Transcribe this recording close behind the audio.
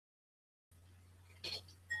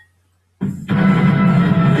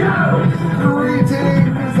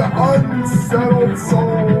Unsettled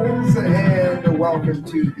souls, and welcome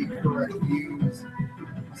to the Correct Views.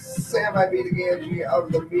 Sam, I beat Ganji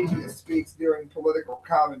of the Media Speaks during political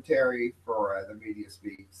commentary for the Media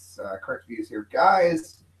Speaks. Correct Views here.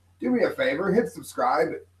 Guys, do me a favor, hit subscribe.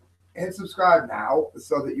 Hit subscribe now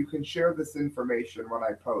so that you can share this information when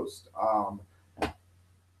I post.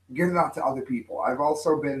 Get it out to other people. I've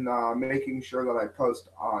also been making sure that I post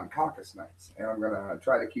on caucus nights, and I'm going to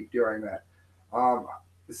try to keep doing that. Um,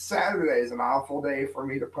 Saturday is an awful day for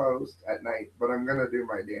me to post at night, but I'm going to do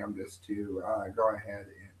my damnedest to go ahead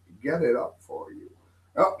and get it up for you.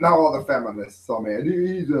 Oh, now all the feminists tell me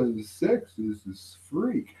he's a sexist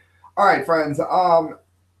freak. All right, friends.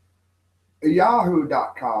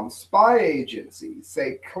 Yahoo.com spy agencies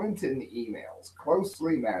say Clinton emails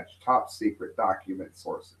closely match top secret document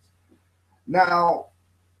sources. Now,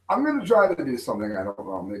 I'm going to try to do something I don't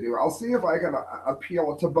normally do. I'll see if I can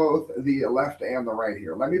appeal to both the left and the right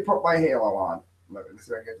here. Let me put my halo on. Let me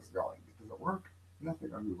see if I can get this going. Does it work?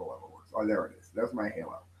 Nothing on Google ever works. Oh, there it is. There's my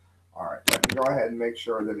halo. All right, let me go ahead and make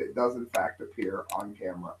sure that it does in fact appear on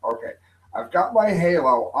camera. Okay, I've got my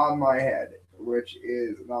halo on my head, which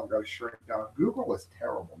is, now I'm going to shrink down. Google is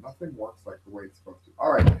terrible. Nothing works like the way it's supposed to.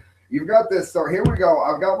 All right, you've got this. So here we go.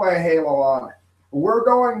 I've got my halo on. We're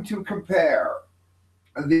going to compare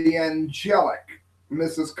the angelic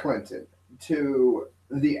Mrs. Clinton to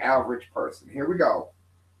the average person. Here we go.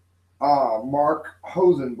 Mark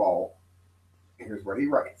Hosenball. Here's what he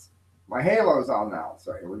writes. My halo's on now,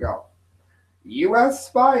 so here we go. U.S.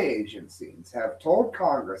 spy agencies have told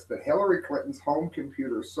Congress that Hillary Clinton's home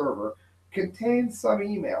computer server contains some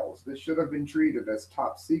emails that should have been treated as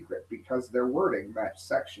top secret because their wording matched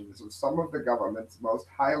sections of some of the government's most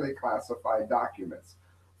highly classified documents.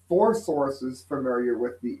 Four sources familiar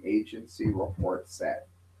with the agency report said.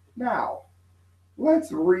 Now,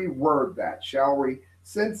 let's reword that, shall we?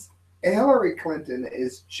 Since Hillary Clinton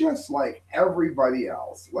is just like everybody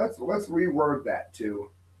else, let's reword that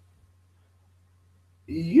to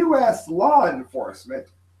U.S. law enforcement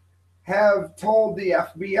have told the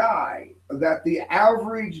FBI that the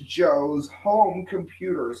average Joe's home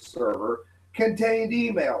computer server contained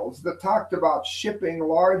emails that talked about shipping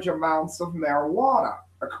large amounts of marijuana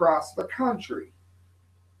across the country.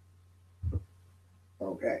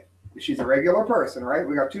 Okay, she's a regular person, right?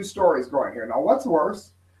 We got two stories going here. Now, what's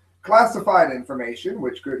worse? Classified information,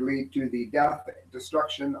 which could lead to the death,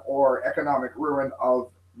 destruction, or economic ruin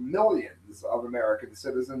of millions of American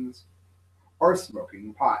citizens, or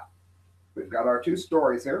smoking pot. We've got our two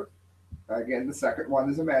stories here. Again, the second one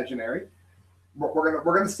is imaginary. But we're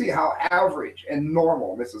gonna see how average and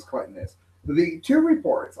normal Mrs. Clinton is. The two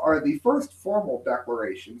reports are the first formal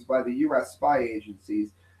declarations by the U.S. spy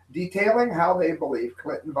agencies detailing how they believe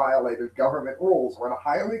Clinton violated government rules when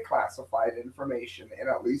highly classified information in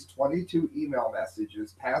at least 22 email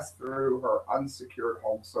messages passed through her unsecured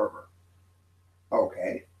home server.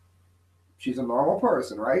 Okay, she's a normal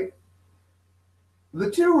person, right? The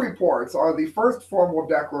two reports are the first formal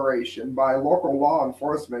declaration by local law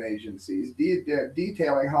enforcement agencies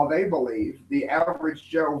detailing how they believe the average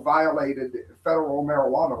Joe violated federal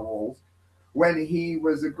marijuana rules when he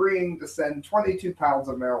was agreeing to send 22 pounds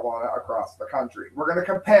of marijuana across the country. We're going to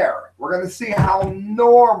compare. We're going to see how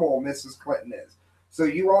normal Mrs. Clinton is. So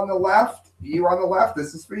you on the left,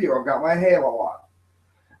 this is for you. I've got my halo on.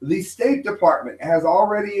 The State Department has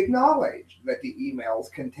already acknowledged that the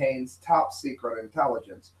emails contains top secret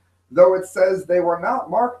intelligence, though it says they were not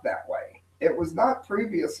marked that way. It was not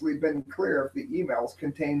previously been clear if the emails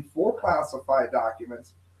contained full classified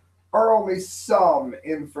documents or only some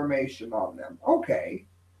information on them. Okay.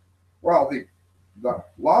 Well, the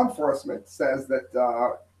law enforcement says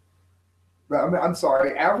that, I'm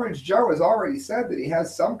sorry, Average Joe has already said that he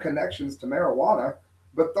has some connections to marijuana,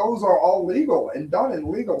 but those are all legal and done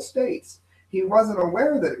in legal states. He wasn't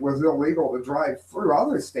aware that it was illegal to drive through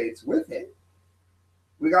other states with it.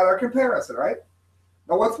 We got our comparison, right?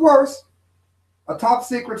 Now, what's worse, a top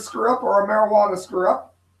secret screw up or a marijuana screw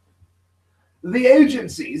up? The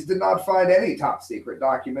agencies did not find any top secret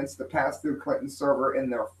documents that passed through Clinton's server in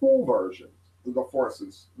their full version,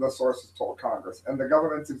 the sources told Congress and the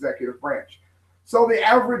government's executive branch. So the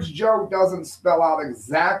average Joe doesn't spell out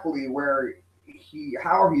exactly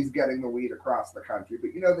how he's getting the weed across the country,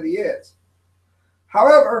 but you know that he is.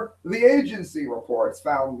 However, the agency reports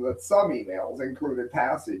found that some emails included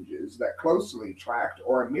passages that closely tracked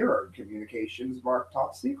or mirrored communications marked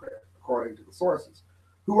top secret, according to the sources,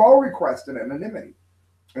 who all requested anonymity.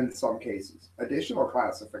 In some cases, additional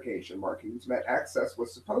classification markings meant access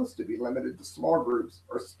was supposed to be limited to small groups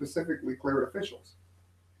or specifically cleared officials.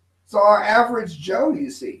 So our average Joe, you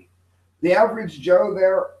see, The average Joe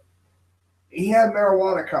there, he had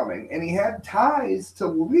marijuana coming, and he had ties to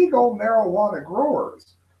legal marijuana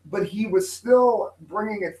growers, but he was still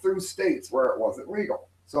bringing it through states where it wasn't legal.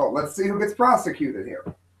 So let's see who gets prosecuted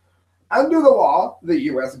here. Under the law, the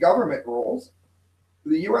U.S. government rules,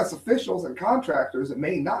 the U.S. officials and contractors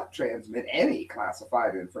may not transmit any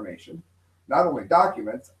classified information, not only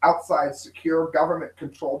documents, outside secure government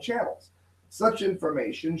controlled channels. Such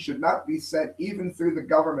information should not be sent even through the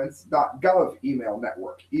government's .gov email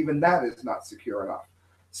network. Even that is not secure enough.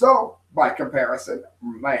 So, by comparison,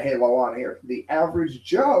 my halo on here, the average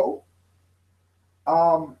Joe,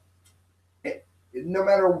 um, no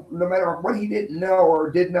matter what he didn't know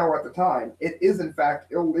or did know at the time, it is in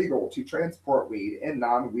fact illegal to transport weed in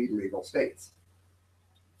non-weed legal states.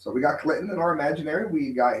 So we got Clinton and our imaginary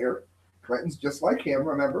weed guy here. Clinton's just like him,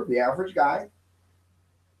 remember, the average guy.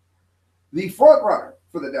 The front runner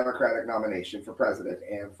for the Democratic nomination for president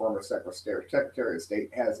and former Secretary of State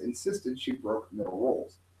has insisted she broke no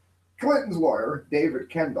rules. Clinton's lawyer, David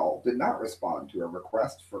Kendall, did not respond to a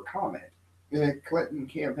request for comment. The Clinton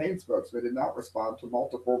campaign spokesman did not respond to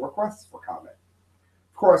multiple requests for comment.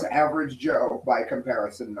 Of course, average Joe, by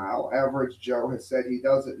comparison now, average Joe has said he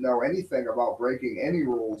doesn't know anything about breaking any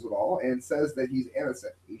rules at all and says that he's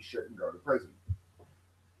innocent. He shouldn't go to prison.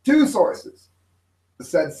 Two sources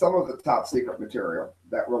said some of the top secret material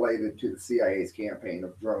that related to the CIA's campaign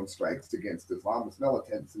of drone strikes against Islamist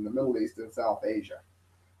militants in the Middle East and South Asia.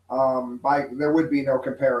 There would be no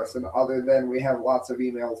comparison other than we have lots of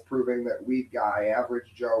emails proving that weed guy,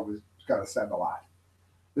 average Joe, was going to send a lot.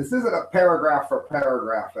 This isn't a paragraph for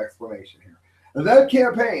paragraph explanation here. That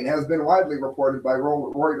campaign has been widely reported by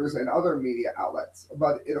Reuters and other media outlets,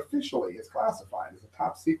 but it officially is classified as a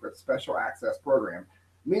top secret special access program,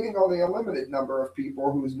 meaning only a limited number of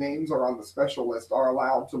people whose names are on the special list are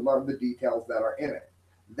allowed to learn the details that are in it.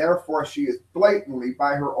 Therefore, she is blatantly,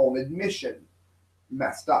 by her own admission,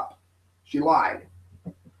 messed up. She lied.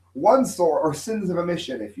 One source, or sins of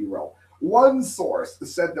omission, if you will. One source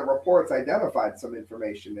said the reports identified some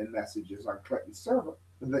information in messages on Clinton's server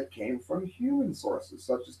that came from human sources,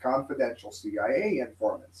 such as confidential CIA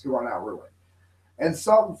informants who are now ruined, and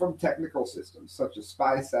some from technical systems, such as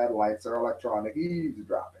spy satellites or electronic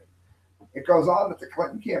eavesdropping. It goes on that the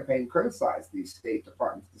Clinton campaign criticized the State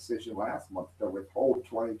Department's decision last month to withhold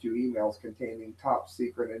 22 emails containing top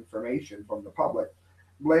secret information from the public,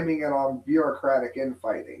 blaming it on bureaucratic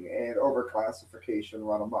infighting and overclassification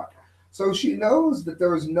run amok. So she knows that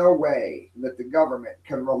there is no way that the government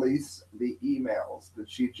can release the emails that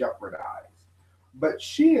she jeopardized. But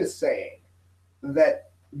she is saying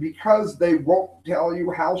that because they won't tell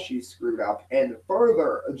you how she screwed up and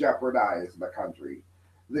further jeopardize the country,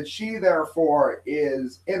 that she therefore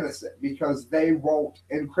is innocent because they won't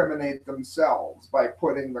incriminate themselves by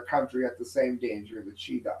putting the country at the same danger that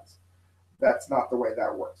she does. That's not the way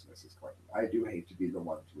that works, Mrs. Clinton. I do hate to be the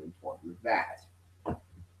one to inform you that.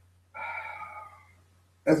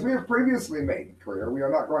 As we have previously made clear, we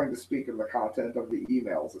are not going to speak of the content of the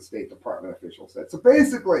emails, the State Department official said. So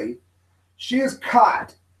basically, she is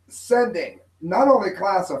caught sending not only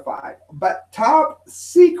classified, but top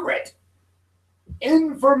secret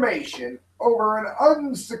information over an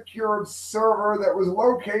unsecured server that was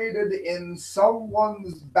located in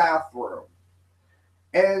someone's bathroom.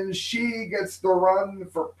 And she gets the run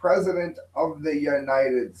for president of the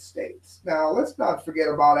United States. Now, let's not forget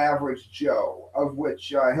about average Joe, of which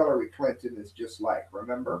Hillary Clinton is just like,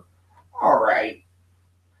 remember? All right.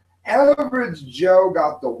 Average Joe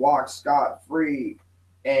got to walk scot-free,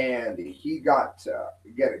 and he got to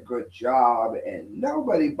get a good job, and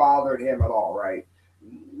nobody bothered him at all, right?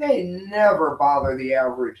 They never bother the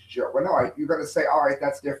average Joe. Well, no, you're going to say, all right,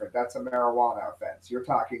 that's different. That's a marijuana offense. You're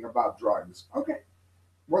talking about drugs. Okay.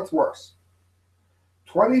 What's worse?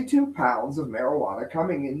 22 pounds of marijuana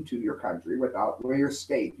coming into your country without your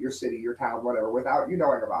state, your city, your town, whatever, without you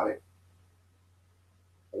knowing about it.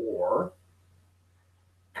 Or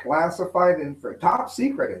classified top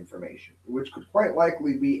secret information, which could quite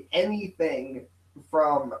likely be anything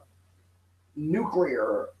from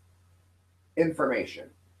nuclear information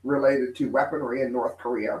related to weaponry in North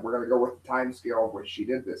Korea. We're going to go with the time scale of which she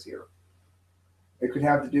did this here. It could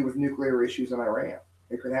have to do with nuclear issues in Iran.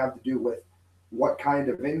 It could have to do with what kind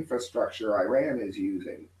of infrastructure Iran is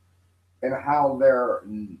using and how they're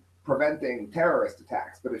preventing terrorist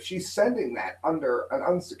attacks. But if she's sending that under an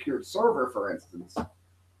unsecured server, for instance,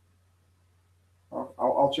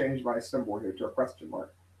 I'll change my symbol here to a question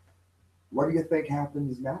mark. What do you think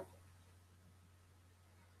happens now?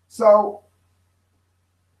 So,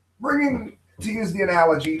 bringing, to use the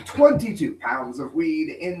analogy, 22 pounds of weed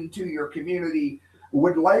into your community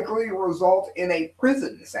would likely result in a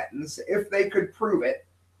prison sentence if they could prove it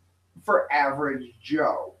for average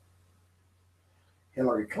Joe.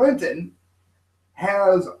 Hillary Clinton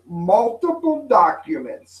has multiple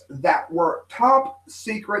documents that were top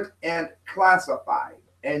secret and classified,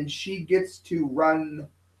 and she gets to run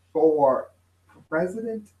for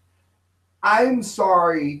president. I'm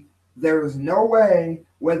sorry, there's no way,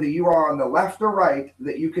 whether you are on the left or right,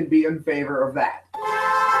 that you can be in favor of that.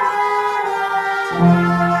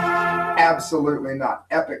 Absolutely not.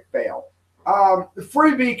 Epic fail.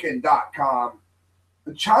 Freebeacon.com.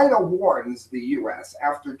 China warns the U.S.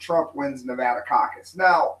 after Trump wins Nevada caucus.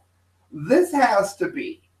 Now, this has to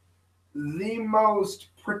be the most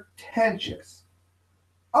pretentious,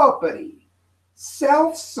 uppity,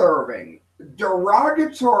 self-serving,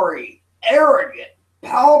 derogatory, arrogant,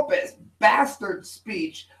 pompous bastard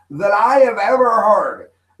speech that I have ever heard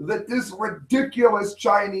that this ridiculous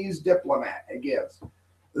Chinese diplomat gives.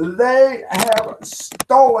 They have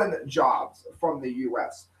stolen jobs from the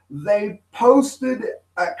U.S. They posted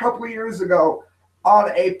a couple of years ago on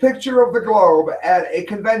a picture of the globe at a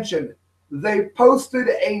convention. They posted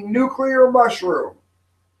a nuclear mushroom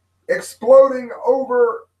exploding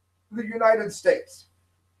over the United States.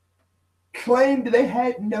 Claimed they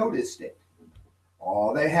had noticed it.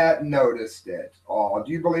 Oh, they hadn't noticed it. Oh,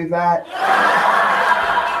 do you believe that?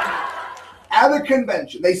 At a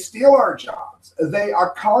convention, they steal our jobs. They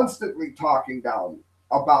are constantly talking down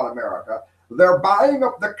about America. They're buying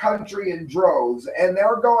up the country in droves, and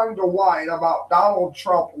they're going to whine about Donald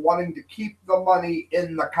Trump wanting to keep the money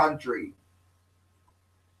in the country.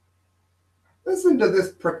 Listen to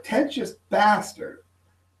this pretentious bastard.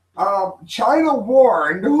 China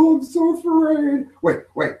warned. Oh, I'm so afraid. Wait.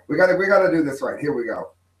 We gotta do this right. Here we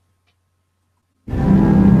go.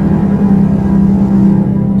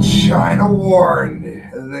 China warned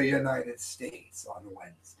the United States on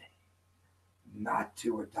Wednesday not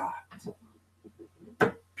to adopt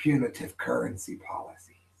punitive currency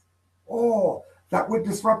policies. Oh, that would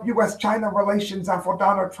disrupt U.S.-China relations after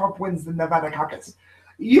Donald Trump wins the Nevada caucus.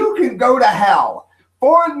 You can go to hell.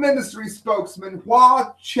 Foreign Ministry spokesman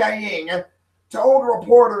Hua Chunying told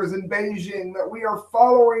reporters in Beijing that we are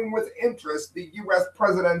following with interest the U.S.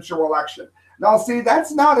 presidential election. Now, see,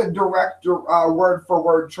 that's not a direct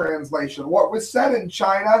word-for-word translation. What was said in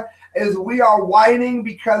China is we are whining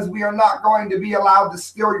because we are not going to be allowed to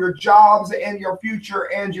steal your jobs and your future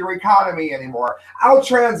and your economy anymore. I'll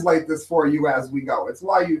translate this for you as we go. It's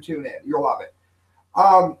why you tune in. You'll love it.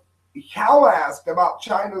 Hao asked about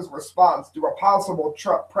China's response to a possible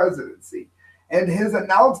Trump presidency and his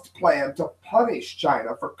announced plan to punish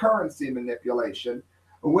China for currency manipulation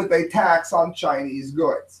with a tax on Chinese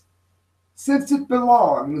goods. Since it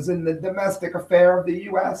belongs in the domestic affair of the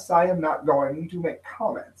U.S., I am not going to make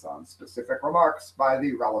comments on specific remarks by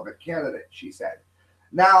the relevant candidate, she said.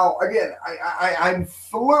 Now, again, I'm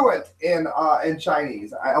fluent in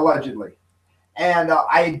Chinese, allegedly. And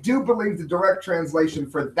I do believe the direct translation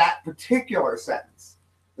for that particular sentence,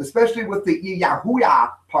 especially with the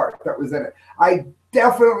Yahuya part that was in it, I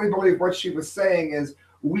definitely believe what she was saying is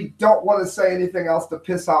we don't want to say anything else to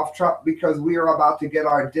piss off Trump because we are about to get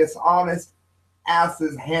our dishonest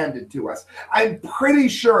asses handed to us. I'm pretty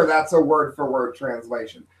sure that's a word-for-word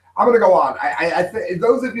translation. I'm going to go on.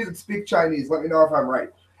 Those of you that speak Chinese, let me know if I'm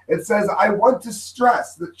right. It says, I want to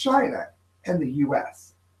stress that China and the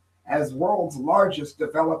U.S., as world's largest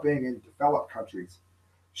developing and developed countries,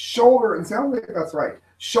 shoulder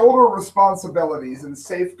responsibilities in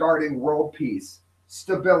safeguarding world peace,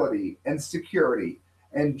 stability, and security,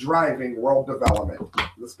 and driving world development,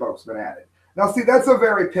 the spokesman added. Now, see, that's a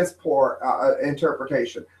very piss-poor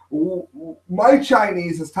interpretation. My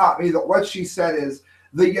Chinese has taught me that what she said is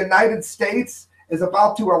the United States is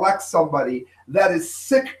about to elect somebody that is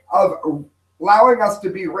sick of allowing us to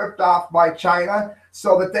be ripped off by China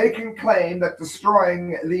so that they can claim that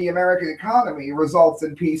destroying the American economy results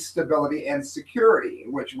in peace, stability, and security,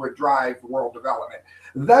 which would drive world development.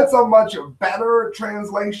 That's a much better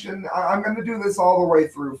translation. I'm going to do this all the way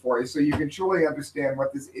through for you so you can truly understand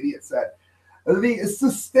what this idiot said. The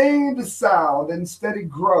sustained sound and steady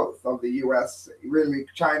growth of the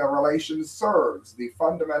U.S.-China relations serves the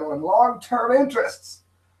fundamental and long-term interests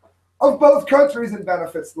of both countries and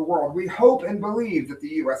benefits the world. We hope and believe that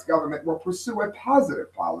the U.S. government will pursue a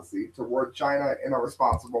positive policy toward China in a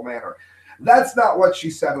responsible manner. That's not what she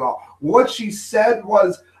said at all. What she said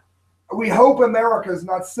was, we hope America is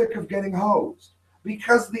not sick of getting hosed,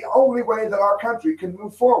 because the only way that our country can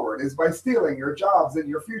move forward is by stealing your jobs and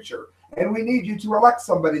your future. And we need you to elect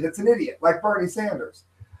somebody that's an idiot, like Bernie Sanders.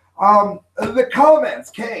 The comments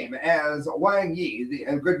came as Wang Yi,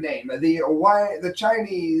 a good name, the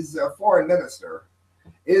Chinese foreign minister,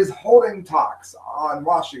 is holding talks on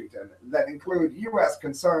Washington that include U.S.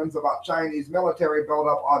 concerns about Chinese military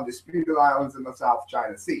buildup on disputed islands in the South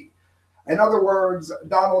China Sea. In other words,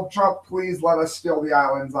 Donald Trump, please let us steal the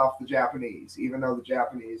islands off the Japanese, even though the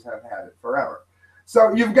Japanese have had it forever.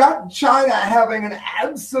 So you've got China having an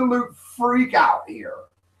absolute freak out here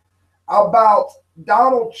about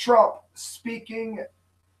Donald Trump speaking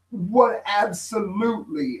what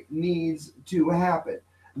absolutely needs to happen.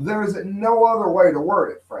 There's no other way to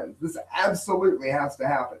word it, friends. This absolutely has to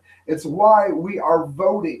happen. It's why we are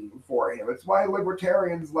voting for him. It's why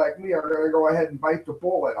libertarians like me are going to go ahead and bite the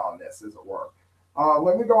bullet on this, as it were.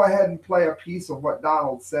 Let me go ahead and play a piece of what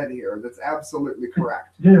Donald said here that's absolutely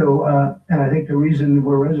correct. And I think the reason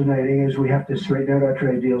we're resonating is we have to straighten out our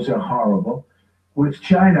trade deals. Are horrible. With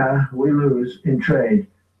China, we lose in trade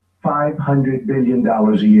 $500 billion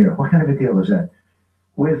a year. What kind of a deal is that?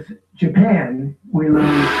 With Japan, we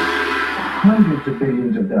lose hundreds of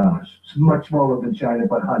billions of dollars. It's much smaller than China,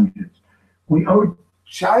 but hundreds. We owe.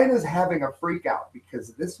 China's having a freak out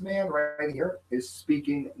because this man right here is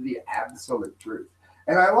speaking the absolute truth.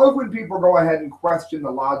 And I love when people go ahead and question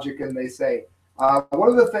the logic and they say, one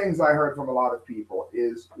of the things I heard from a lot of people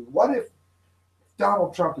is, what if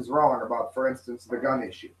Donald Trump is wrong about, for instance, the gun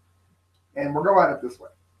issue? And we'll go at it this way.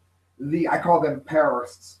 I call them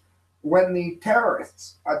terrorists. When the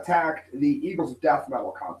terrorists attacked the Eagles death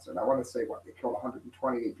metal concert, I want to say what, they killed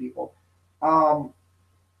 128 people.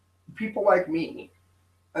 People like me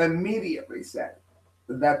immediately said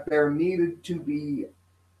that there needed to be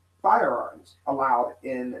firearms allowed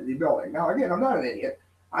in the building. Now, again, I'm not an idiot.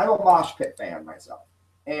 I'm a mosh pit fan myself.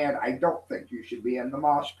 And I don't think you should be in the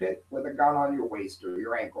mosh pit with a gun on your waist or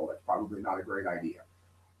your ankle. That's probably not a great idea.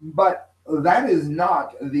 But that is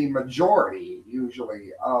not the majority,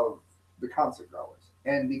 usually, of the concert goers.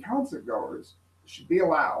 And the concert goers should be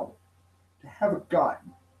allowed to have a gun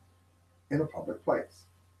in a public place.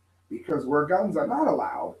 Because where guns are not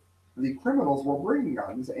allowed, the criminals will bring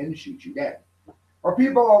guns and shoot you dead. Or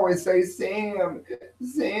people always say, Sam,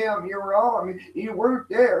 you're wrong. You weren't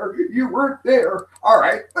there. You weren't there. All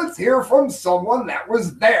right, let's hear from someone that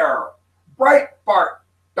was there.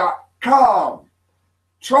 Breitbart.com.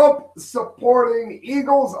 Trump supporting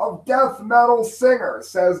Eagles of death metal singer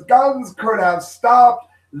says guns could have stopped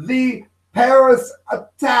the Paris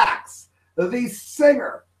attacks. The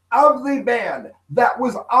singer of the band that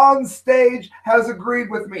was on stage has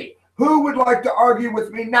agreed with me. Who would like to argue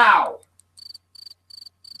with me now?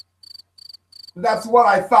 That's what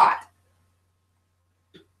I thought.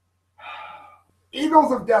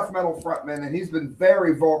 Eagles of death metal frontman, and he's been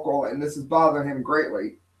very vocal, and this has bothered him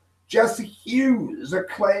greatly. Jesse Hughes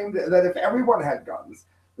claimed that if everyone had guns,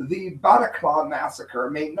 the Bataclan massacre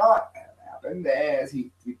may not have happened, as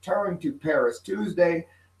he returned to Paris Tuesday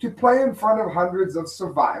to play in front of hundreds of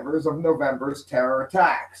survivors of November's terror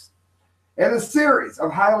attacks. In a series of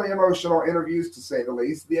highly emotional interviews, to say the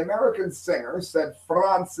least, the American singer said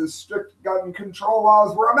France's strict gun control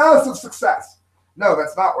laws were a massive success. No,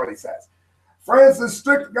 that's not what he says. France's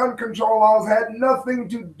strict gun control laws had nothing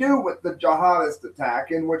to do with the jihadist attack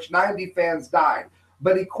in which 90 fans died,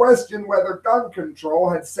 but he questioned whether gun control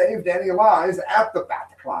had saved any lives at the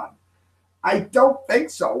Bataclan. I don't think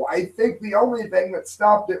so. I think the only thing that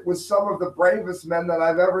stopped it was some of the bravest men that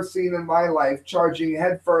I've ever seen in my life charging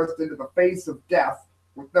headfirst into the face of death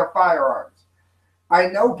with their firearms. I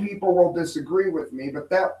know people will disagree with me, but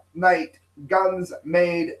that night, guns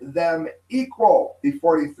made them equal, the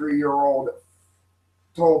 43-year-old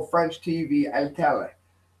told French TV El Tele.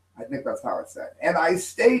 I think that's how it's said. And I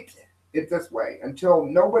state it this way: until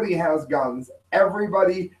nobody has guns,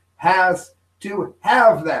 everybody has to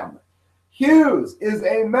have them. Hughes is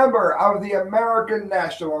a member of the American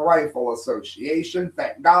National Rifle Association,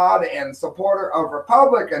 thank God, and supporter of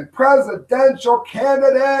Republican presidential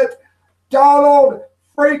candidate Donald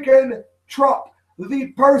freaking Trump, the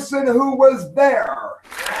person who was there.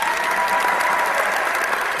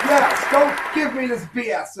 Yes, don't give me this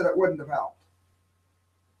BS that it wouldn't have helped.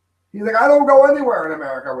 He's like, I don't go anywhere in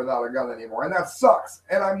America without a gun anymore, and that sucks.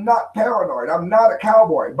 And I'm not paranoid. I'm not a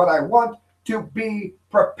cowboy, but I want to be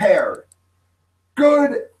prepared.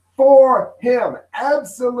 Good for him.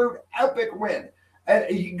 Absolute epic win.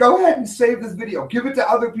 And you go ahead and save this video. Give it to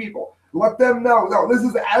other people. Let them know. No, this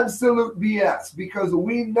is absolute BS, because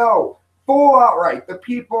we know full outright the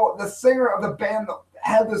people, the singer of the band that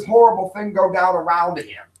had this horrible thing go down around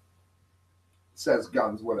him says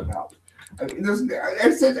guns would have helped. I mean,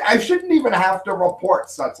 I shouldn't even have to report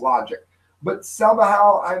such logic. But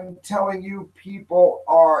somehow I'm telling you, people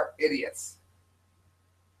are idiots.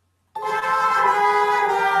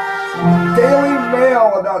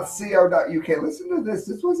 DailyMail.co.uk. Listen to this.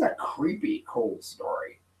 This was a creepy, cold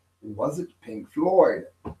story. Was it Pink Floyd?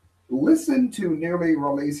 Listen to newly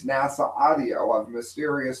released NASA audio of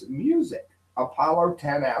mysterious music Apollo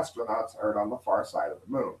 10 astronauts heard on the far side of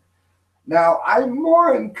the moon. Now, I'm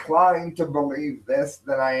more inclined to believe this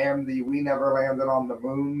than I am the we never landed on the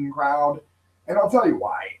moon crowd. And I'll tell you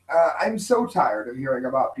why. I'm so tired of hearing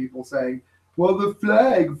about people saying, well, the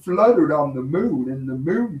flag fluttered on the moon, and the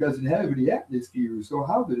moon doesn't have any atmosphere, so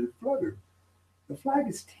how did it flutter? The flag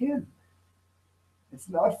is tin. It's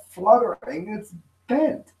not fluttering, it's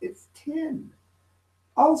bent. It's tin.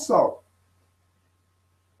 Also,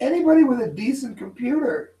 anybody with a decent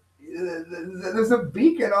computer, there's a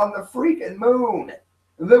beacon on the freaking moon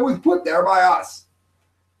that was put there by us.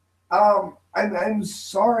 I'm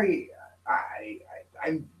sorry. I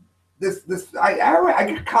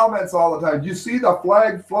get comments all the time. Do you see the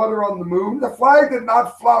flag flutter on the moon? The flag did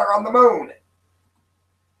not flutter on the moon.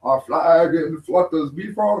 Our flag flutters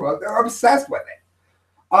before. They're obsessed with it.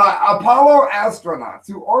 Apollo astronauts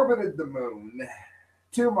who orbited the moon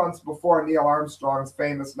 2 months before Neil Armstrong's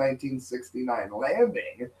famous 1969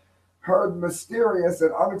 landing heard mysterious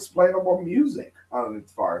and unexplainable music on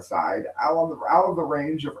its far side, out of the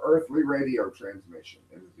range of earthly radio transmission.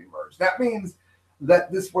 It has emerged. That means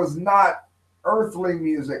that this was not earthly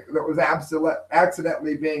music that was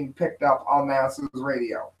accidentally being picked up on NASA's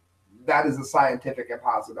radio. That is a scientific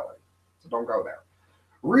impossibility. So don't go there.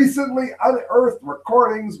 Recently unearthed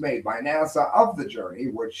recordings made by NASA of the journey,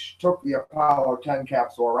 which took the Apollo 10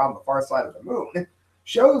 capsule around the far side of the moon,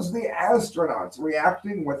 shows the astronauts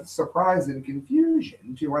reacting with surprise and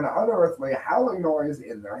confusion to an unearthly howling noise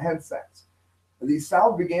in their headsets. The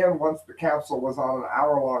sound began once the capsule was on an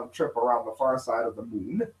hour-long trip around the far side of the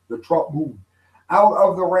moon, the Trump moon, out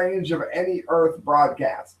of the range of any Earth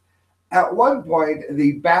broadcast. At one point,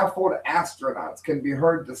 the baffled astronauts can be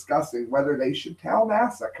heard discussing whether they should tell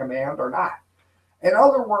NASA command or not. In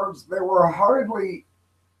other words, they were hardly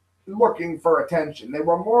looking for attention. They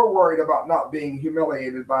were more worried about not being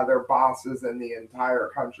humiliated by their bosses and the entire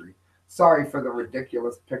country. Sorry for the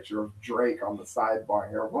ridiculous picture of Drake on the sidebar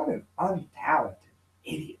here. What an untalented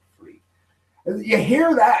idiot freak. You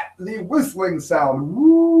hear that? The whistling sound.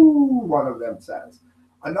 Woo, one of them says.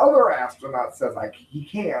 Another astronaut says he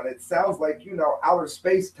can. It sounds like, outer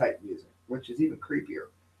space type music, which is even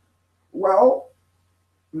creepier. Well,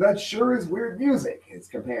 that sure is weird music, his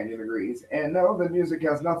companion agrees. And no, the music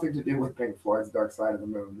has nothing to do with Pink Floyd's Dark Side of the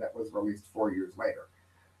Moon that was released 4 years later.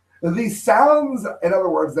 These sounds, in other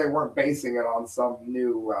words, they weren't basing it on some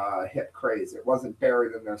new hit craze. It wasn't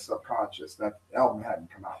buried in their subconscious. That album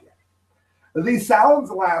hadn't come out yet. These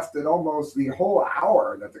sounds lasted almost the whole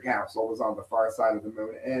hour that the capsule was on the far side of the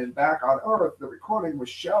moon. And back on Earth, the recording was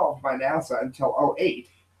shelved by NASA until 2008,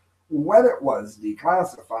 when it was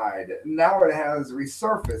declassified. Now it has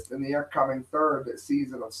resurfaced in the upcoming third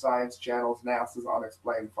season of Science Channel's NASA's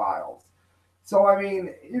Unexplained Files. So, I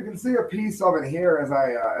mean, you can see a piece of it here as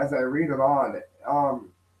I read it on.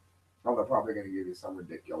 They're probably going to give you some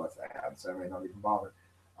ridiculous ad, so I may not even bother.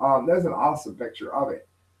 There's an awesome picture of it.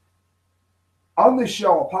 On the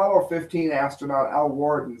show, Apollo 15 astronaut Al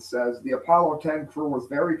Worden says the Apollo 10 crew was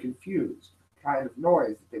very confused, the kind of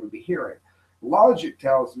noise that they would be hearing. Logic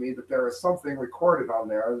tells me that there is something recorded on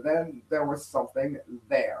there, then there was something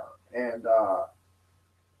there. And,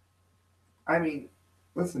 I mean,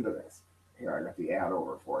 listen to this. Here, I got the ad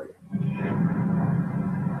over for you.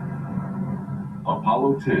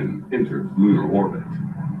 Apollo 10 enters lunar orbit.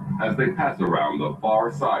 As they pass around the far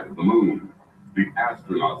side of the moon, the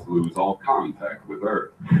astronauts lose all contact with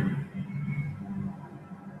Earth.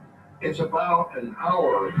 It's about an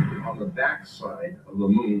hour on the backside of the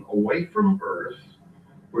moon away from Earth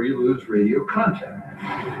where you lose radio contact.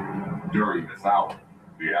 During this hour,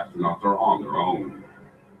 the astronauts are on their own.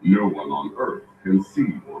 No one on Earth can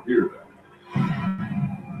see or hear them.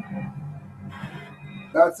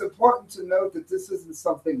 Now, it's important to note that this isn't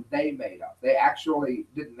something they made up. They actually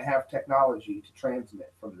didn't have technology to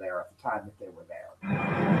transmit from there at the time that they were there.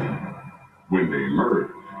 When they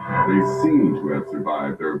emerged, they seem to have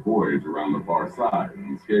survived their voyage around the far side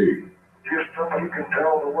unscathed. Just so you can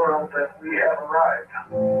tell the world that we have arrived.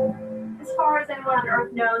 As far as anyone on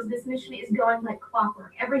Earth knows, this mission is going like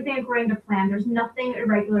clockwork. Everything according to plan. There's nothing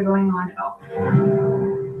irregular going on at all.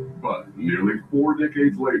 But nearly 4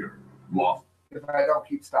 decades later, lost. If I don't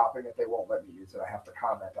keep stopping it, they won't let me use it. I have to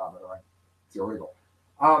comment on it, or it's illegal.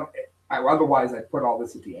 Otherwise, I'd put all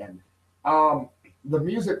this at the end. the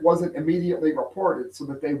music wasn't immediately reported so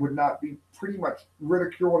that they would not be pretty much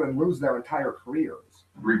ridiculed and lose their entire careers.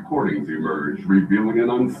 Recordings emerged revealing an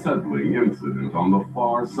unsettling incident on the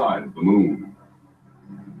far side of the moon.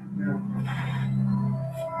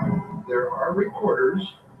 There are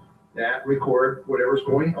recorders that record whatever's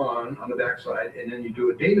going on the backside, and then you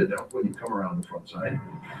do a data dump when you come around the front side.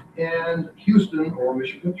 And Houston or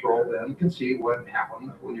Mission Control then can see what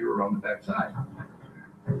happened when you were on the backside.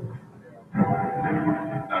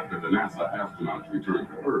 After the NASA astronauts returned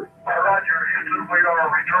to Earth, Roger, Houston, we are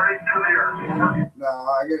returning to the Earth.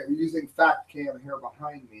 Now, using Fact Cam here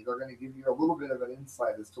behind me, they're going to give you a little bit of an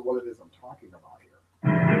insight as to what it is I'm talking about here.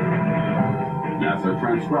 NASA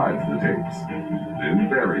transcribes the tapes, then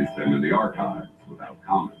buries them in the archives without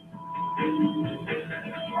comment.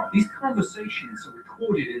 These conversations are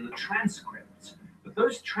recorded in the transcripts, but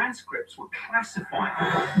those transcripts were classified.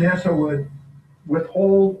 NASA would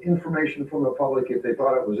withhold information from the public if they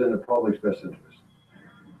thought it was in the public's best interest.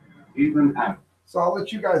 Even after So I'll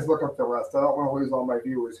let you guys look up the rest. I don't want to lose all my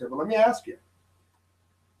viewers here, but let me ask you,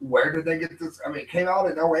 where did they get this? I mean, it came out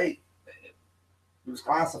in 08. It was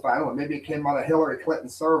classified. I don't know, maybe it came on a Hillary Clinton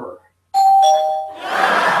server.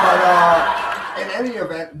 But in any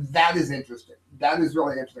event, that is interesting. That is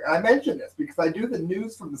really interesting. And I mention this because I do the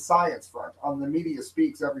news from the science front on the Media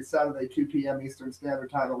Speaks every Saturday, 2 p.m. Eastern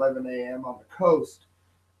Standard Time, 11 a.m. on the coast.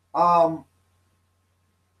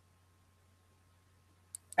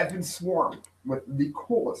 I've been swarmed with the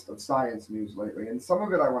coolest of science news lately, and some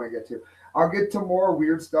of it I want to get to. I'll get to more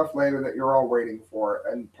weird stuff later that you're all waiting for,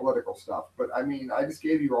 and political stuff. But I mean, I just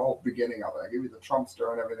gave you a whole beginning of it. I gave you the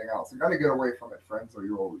Trumpster and everything else. You got to get away from it, friends, or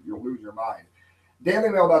you'll lose your mind.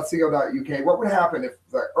 DailyMail.co.uk. What would happen if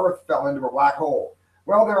the Earth fell into a black hole?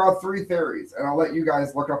 Well, there are three theories, and I'll let you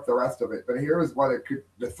guys look up the rest of it. But here's what it could.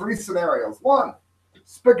 The three scenarios. One,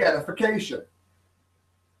 spaghettification.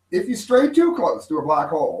 If you stray too close to a black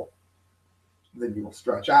hole, then you will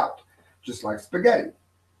stretch out, just like spaghetti.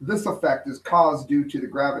 This effect is caused due to the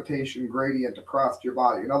gravitation gradient across your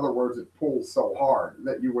body. In other words, it pulls so hard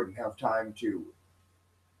that you wouldn't have time to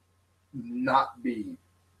not be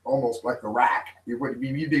almost like the rack. You'd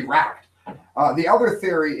be racked. The other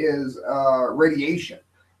theory is radiation.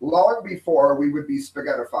 Long before we would be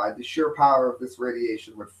spaghettified, the sheer power of this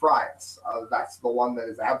radiation would fry us. That's the one that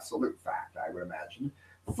is absolute fact, I would imagine.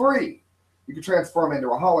 3, you could transform into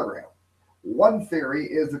a hologram. One theory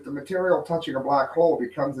is that the material touching a black hole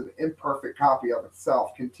becomes an imperfect copy of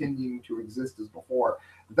itself, continuing to exist as before.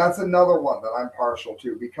 That's another one that I'm partial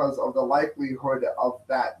to because of the likelihood of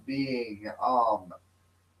that being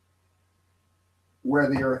where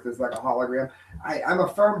the Earth is like a hologram. I'm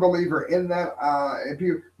a firm believer in that. And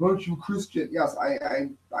people, aren't you Christian? Yes, I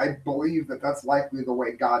believe that that's likely the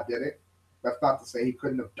way God did it. That's not to say he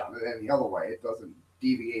couldn't have done it any other way. It doesn't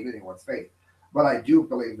deviate anyone's faith. But I do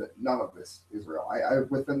believe that none of this is real. I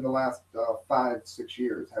within the last 5-6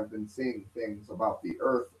 years, have been seeing things about the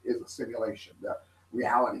Earth is a simulation. The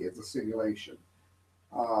reality is a simulation.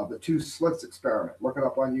 The 2 slits experiment. Look it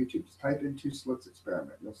up on YouTube. Just type in 2 slits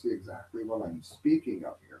experiment. You'll see exactly what I'm speaking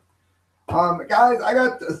of here. Guys, I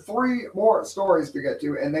got 3 more stories to get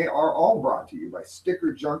to, and they are all brought to you by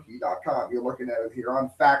StickerJunkie.com. You're looking at it here on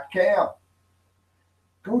FactCam.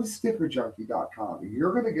 Go to StickerJunkie.com.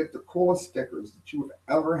 You're going to get the coolest stickers that you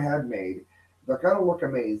have ever had made. They're going to look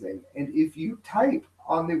amazing. And if you type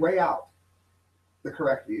on the way out the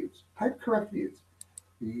correct views, type correct views,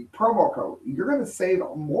 the promo code, you're going to save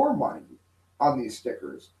more money on these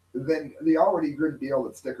stickers than the already good deal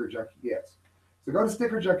that Sticker Junkie gets. So go to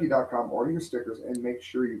StickerJunkie.com, order your stickers, and make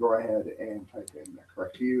sure you go ahead and type in the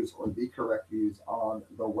correct views or the correct views on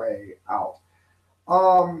the way out.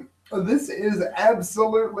 This is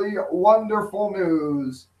absolutely wonderful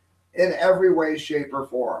news in every way, shape, or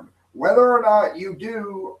form. Whether or not you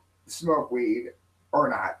do smoke weed or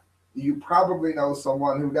not, you probably know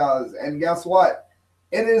someone who does. And guess what?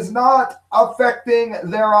 It is not affecting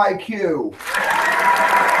their IQ.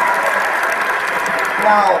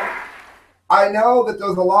 Now, I know that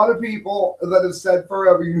there's a lot of people that have said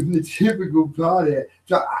forever, you're the typical pothead.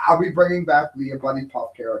 I'll be bringing back the Buddy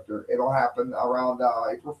Puff character. It'll happen around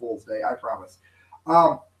April Fool's Day, I promise.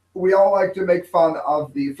 We all like to make fun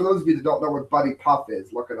of the, for those of you that don't know what Buddy Puff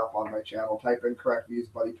is, look it up on my channel, type in correct views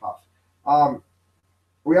Buddy Puff.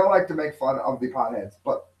 We all like to make fun of the potheads,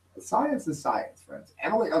 but science is science, friends.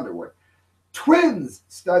 Emily Underwood. Twins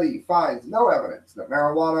study finds no evidence that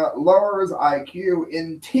marijuana lowers IQ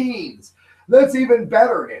in teens. That's even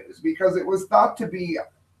better news because it was thought to be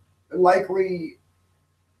likely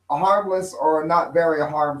harmless or not very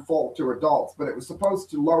harmful to adults, but it was supposed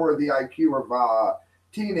to lower the IQ of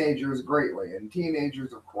teenagers greatly. And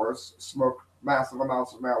teenagers, of course, smoke massive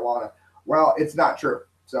amounts of marijuana. Well, it's not true.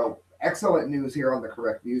 So, excellent news here on the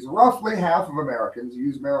correct news. Roughly half of Americans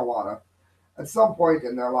use marijuana at some point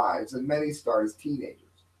in their lives, and many start as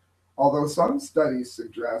teenagers. Although some studies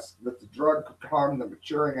suggest that the drug could harm the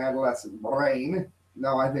maturing adolescent brain,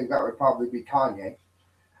 no, I think that would probably be Kanye,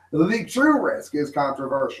 the true risk is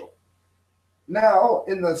controversial. Now,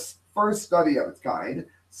 in the first study of its kind,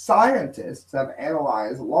 scientists have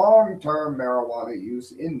analyzed long-term marijuana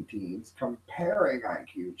use in teens, comparing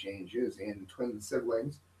IQ changes in twin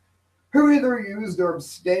siblings who either used or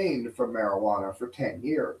abstained from marijuana for 10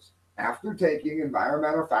 years. After taking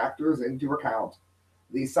environmental factors into account,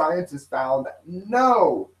 the scientists found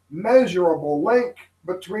no measurable link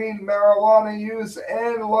between marijuana use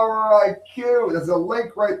and lower IQ. There's a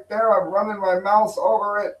link right there. I'm running my mouse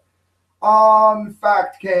over it on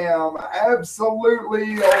FactCam.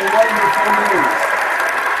 Absolutely wonderful news.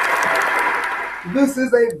 This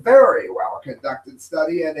is a very well-conducted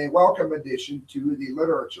study and a welcome addition to the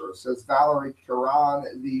literature, says Valerie Kiran,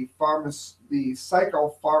 the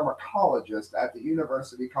psychopharmacologist at the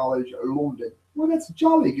University College London. Well, that's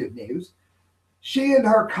jolly good news. She and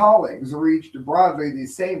her colleagues reached broadly the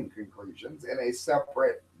same conclusions in a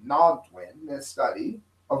separate non-twin study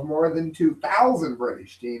of more than 2,000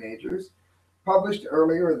 British teenagers, published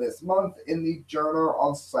earlier this month in the Journal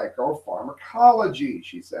of Psychopharmacology,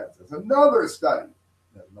 she says. There's another study.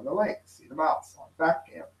 There's another link. See the mouse on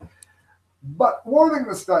FactCam. But warning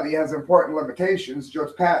the study has important limitations,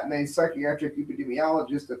 George Patton, a psychiatric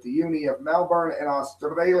epidemiologist at the Uni of Melbourne in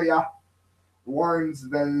Australia, warns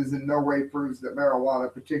that it is in no way proves that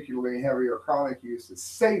marijuana, particularly heavy or chronic use, is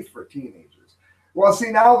safe for teenagers. Well,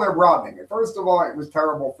 see, now they're broadening it. First of all, it was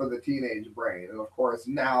terrible for the teenage brain. And of course,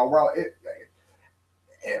 now, well,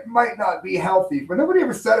 it might not be healthy, but nobody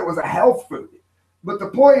ever said it was a health food. But the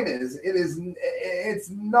point is, it's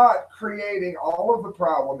not creating all of the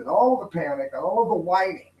problem and all of the panic and all of the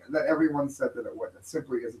whining that everyone said that it would. That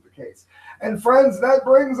simply isn't the case. And friends, that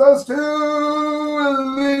brings us to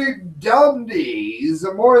the Dumdies.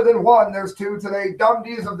 More than one, there's two today.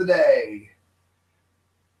 Dumdies of the day.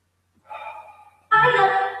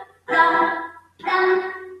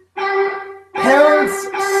 Parents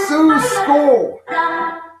sue school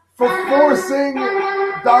for forcing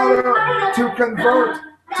daughter to convert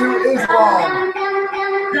to Islam.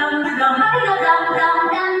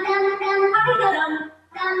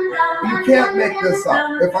 You can't make this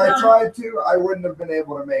up. If I tried to, I wouldn't have been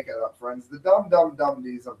able to make it up, friends. The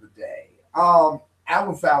dumdies of the day.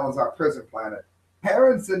 Alan Salazar, Prison Planet.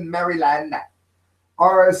 Parents in Maryland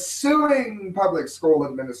are suing public school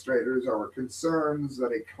administrators over concerns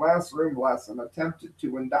that a classroom lesson attempted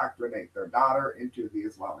to indoctrinate their daughter into the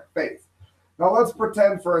Islamic faith. Now, let's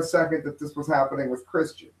pretend for a second that this was happening with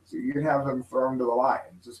Christians. You'd have them thrown to the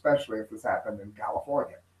lions, especially if this happened in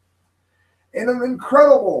California. In an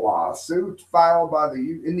incredible lawsuit filed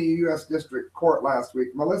in the U.S. District Court last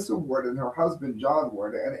week, Melissa Wood and her husband John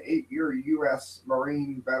Wood, an 8-year U.S.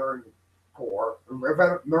 Marine Corps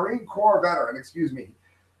veteran,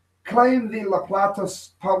 claimed the La Plata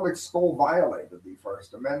public school violated the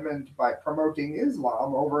First Amendment by promoting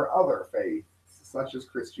Islam over other faiths, such as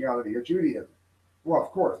Christianity or Judaism. Well, of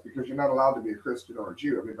course, because you're not allowed to be a Christian or a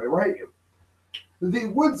Jew. Everybody will hate you. The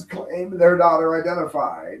Woods claim their daughter,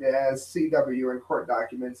 identified as CW in court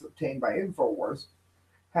documents obtained by InfoWars,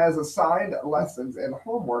 has assigned lessons and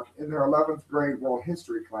homework in their 11th grade world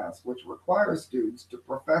history class, which requires students to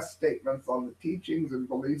profess statements on the teachings and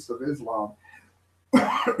beliefs of Islam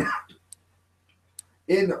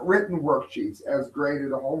in written worksheets as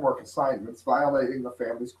graded homework assignments, violating the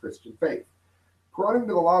family's Christian faith. According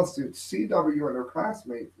to the lawsuit, CW and her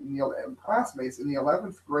classmates in the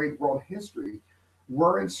 11th grade world history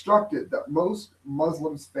were instructed that most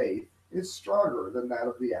Muslims' faith is stronger than that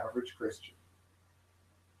of the average Christian.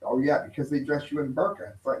 Oh yeah, because they dress you in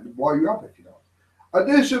burqa and threaten to blow you up if you don't.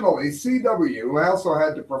 Additionally, CW also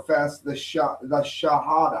had to profess the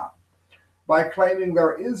Shahada by claiming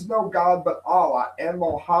there is no God but Allah and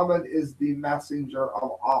Muhammad is the messenger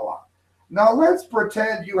of Allah. Now let's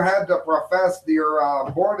pretend you had to profess your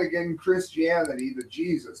born-again Christianity to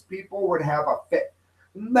Jesus. People would have a fit.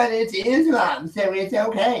 But it's Islam, so it's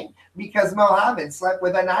okay, because Muhammad slept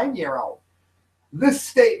with a 9-year-old. This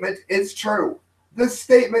statement is true. This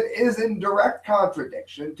statement is in direct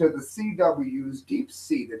contradiction to the CW's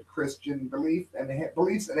deep-seated Christian beliefs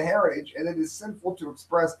and heritage, and it is sinful to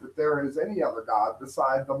express that there is any other God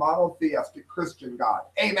besides the monotheistic Christian God.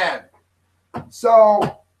 Amen.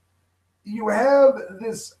 So you have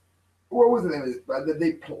this, what was the name of this?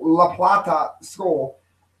 The La Plata school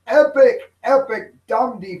Epic, epic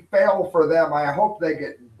Dundee fail for them. I hope they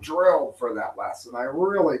get drilled for that lesson. I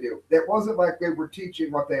really do. It wasn't like they were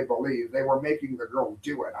teaching what they believed. They were making the girl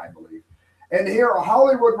do it, I believe. And here,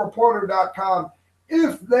 HollywoodReporter.com,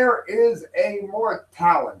 if there is a more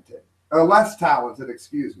talented, less talented,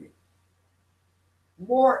 excuse me,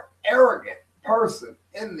 more arrogant person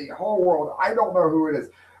in the whole world, I don't know who it is.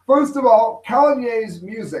 First of all, Kanye's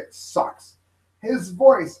music sucks. His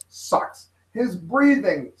voice sucks. His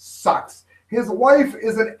breathing sucks. His wife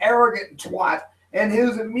is an arrogant twat, and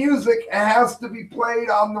his music has to be played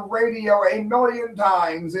on the radio 1,000,000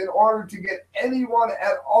 times in order to get anyone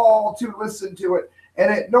at all to listen to it.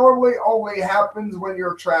 And it normally only happens when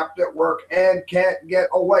you're trapped at work and can't get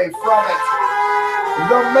away from it.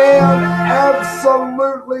 The man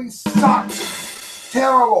absolutely sucks.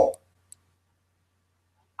 Terrible.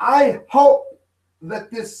 I hope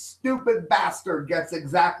that this stupid bastard gets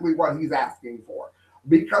exactly what he's asking for.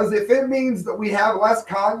 Because if it means that we have less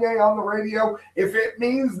Kanye on the radio, if it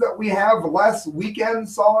means that we have less Weekend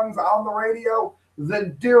songs on the radio,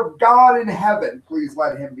 then dear God in heaven, please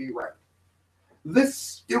let him be right. This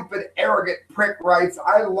stupid, arrogant prick writes,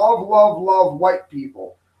 I love, love, love white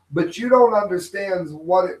people, but you don't understand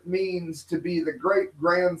what it means to be the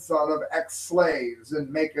great-grandson of ex-slaves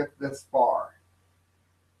and make it this far.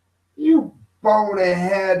 You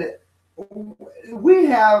bonehead. We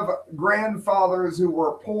have grandfathers who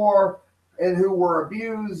were poor and who were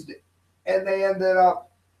abused, and they ended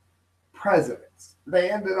up presidents.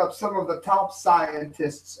 They ended up some of the top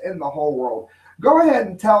scientists in the whole world. Go ahead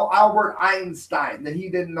and tell Albert Einstein that he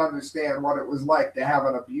didn't understand what it was like to have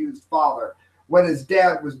an abused father when his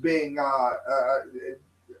dad was being they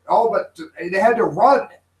had to run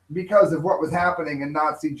because of what was happening in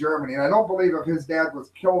Nazi Germany. And I don't believe if his dad was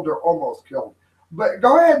killed or almost killed. But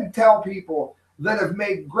go ahead and tell people that have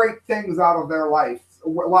made great things out of their lives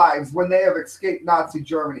when they have escaped Nazi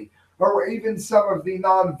Germany, or even some of the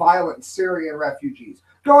non-violent Syrian refugees.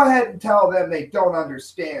 Go ahead and tell them they don't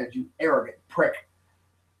understand, you arrogant prick.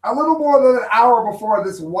 A little more than an hour before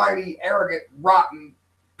this whiny, arrogant, rotten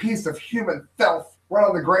piece of human filth went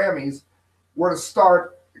on the Grammys were to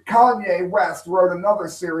start, Kanye West wrote another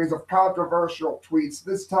series of controversial tweets,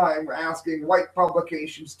 this time asking white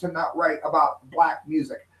publications to not write about black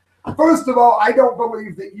music. First of all, I don't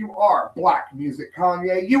believe that you are black music,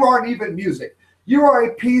 Kanye. You aren't even music. You are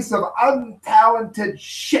a piece of untalented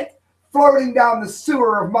shit floating down the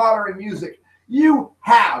sewer of modern music. You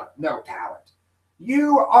have no talent.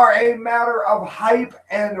 You are a matter of hype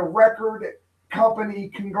and record company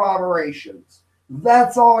conglomerations.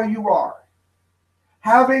 That's all you are.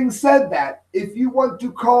 Having said that, if you want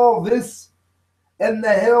to call this In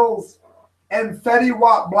the Hills and Fetty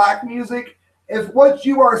Wap black music, if what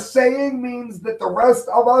you are saying means that the rest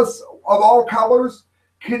of us of all colors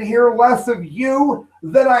can hear less of you,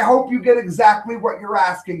 then I hope you get exactly what you're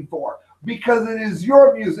asking for. Because it is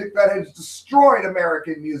your music that has destroyed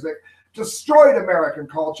American music, destroyed American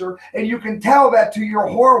culture, and you can tell that to your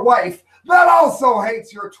whore wife that also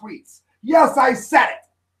hates your tweets. Yes, I said it.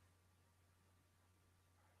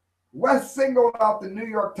 West singled out the New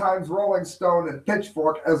York Times, Rolling Stone, and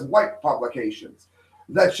Pitchfork as white publications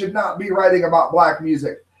that should not be writing about black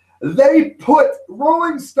music.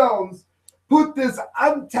 Rolling Stones put this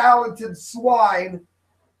untalented swine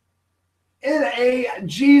in a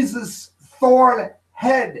Jesus thorn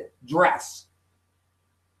head dress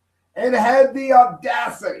and had the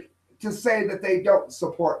audacity to say that they don't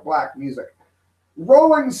support black music.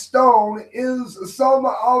 Rolling Stone is some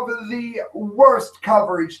of the worst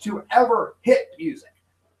coverage to ever hit music,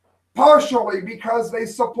 partially because they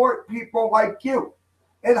support people like you.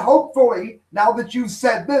 And hopefully, now that you've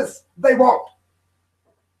said this, they won't.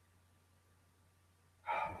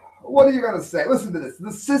 What are you going to say? Listen to this.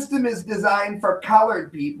 The system is designed for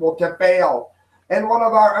colored people to fail. And one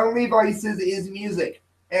of our only voices is music.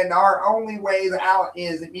 And our only ways out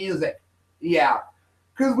is music. Yeah.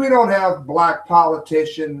 Because we don't have black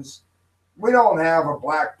politicians. We don't have a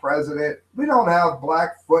black president. We don't have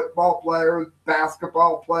black football players,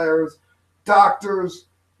 basketball players, doctors,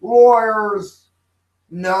 lawyers.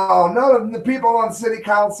 No, none of the people on city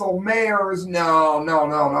council, mayors. No.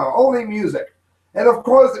 Only music. And of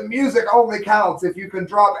course, music only counts if you can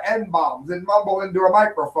drop N-bombs and mumble into a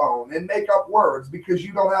microphone and make up words because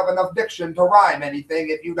you don't have enough diction to rhyme anything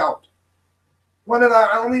if you don't. One of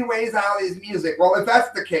our only ways out is music. Well, if that's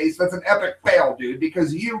the case, that's an epic fail, dude,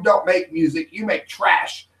 because you don't make music, you make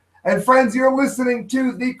trash. And friends, you're listening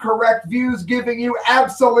to the correct views, giving you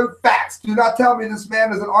absolute facts. Do not tell me this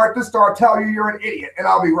man is an artist, or I'll tell you you're an idiot, and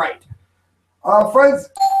I'll be right. Friends,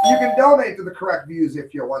 you can donate to the Correct Views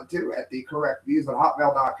if you want to at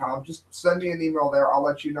thecorrectviews@hotmail.com. Just send me an email there. I'll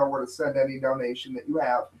let you know where to send any donation that you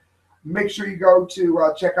have. Make sure you go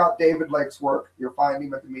to check out David Lake's work. You'll find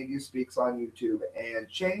him at The Media Speaks on YouTube. And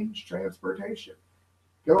Change Transportation.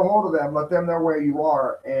 Get a hold of them. Let them know where you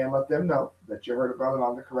are. And let them know that you heard about it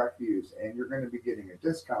on the Correct Views. And you're going to be getting a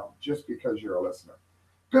discount just because you're a listener.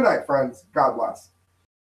 Good night, friends. God bless.